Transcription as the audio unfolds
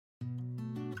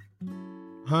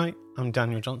Hi, I'm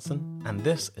Daniel Johnson, and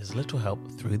this is Little Help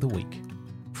Through the Week.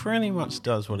 Pretty much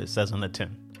does what it says on the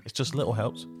tin. It's just little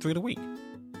helps through the week.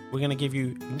 We're going to give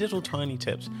you little tiny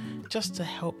tips just to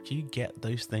help you get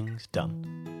those things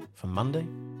done from Monday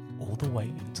all the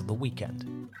way into the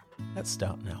weekend. Let's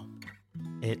start now.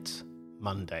 It's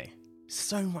Monday.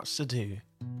 So much to do,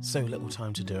 so little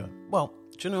time to do it. Well,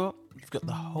 do you know what? You've got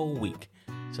the whole week,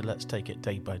 so let's take it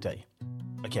day by day.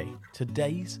 Okay,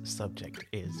 today's subject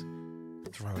is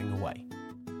throwing away.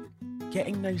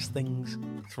 Getting those things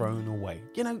thrown away.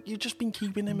 You know, you've just been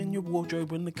keeping them in your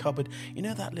wardrobe or in the cupboard. You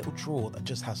know that little drawer that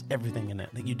just has everything in it,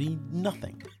 that you need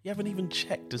nothing. You haven't even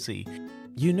checked to see.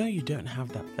 You know you don't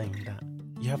have that thing that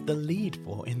you have the lead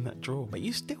for in that drawer, but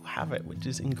you still have it, which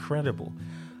is incredible.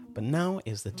 But now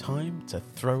is the time to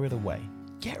throw it away.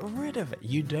 Get rid of it.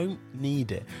 You don't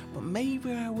need it. But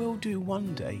maybe I will do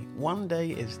one day. One day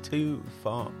is too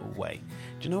far away.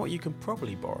 Do you know what? You can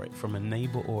probably borrow it from a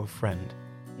neighbor or a friend.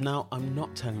 Now, I'm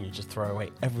not telling you to throw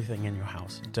away everything in your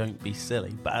house. Don't be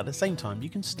silly. But at the same time, you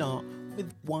can start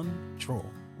with one drawer,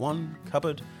 one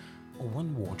cupboard, or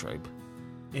one wardrobe.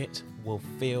 It will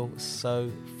feel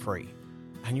so free.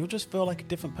 And you'll just feel like a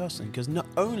different person because not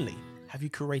only have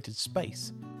you created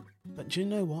space, but do you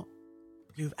know what?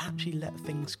 You've actually let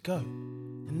things go.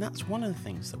 And that's one of the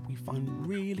things that we find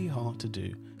really hard to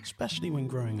do, especially when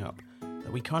growing up,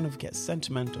 that we kind of get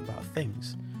sentimental about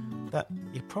things that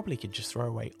you probably could just throw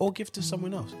away or give to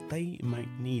someone else. They might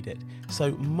need it.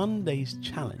 So Monday's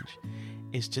challenge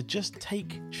is to just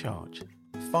take charge.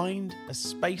 Find a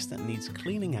space that needs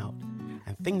cleaning out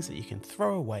and things that you can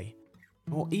throw away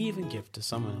or even give to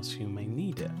someone else who may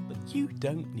need it, but you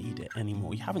don't need it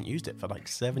anymore. You haven't used it for like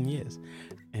 7 years.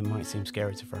 It might seem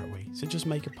scary to throw it away, so just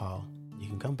make a pile. You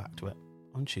can come back to it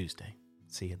on Tuesday.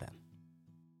 See you then.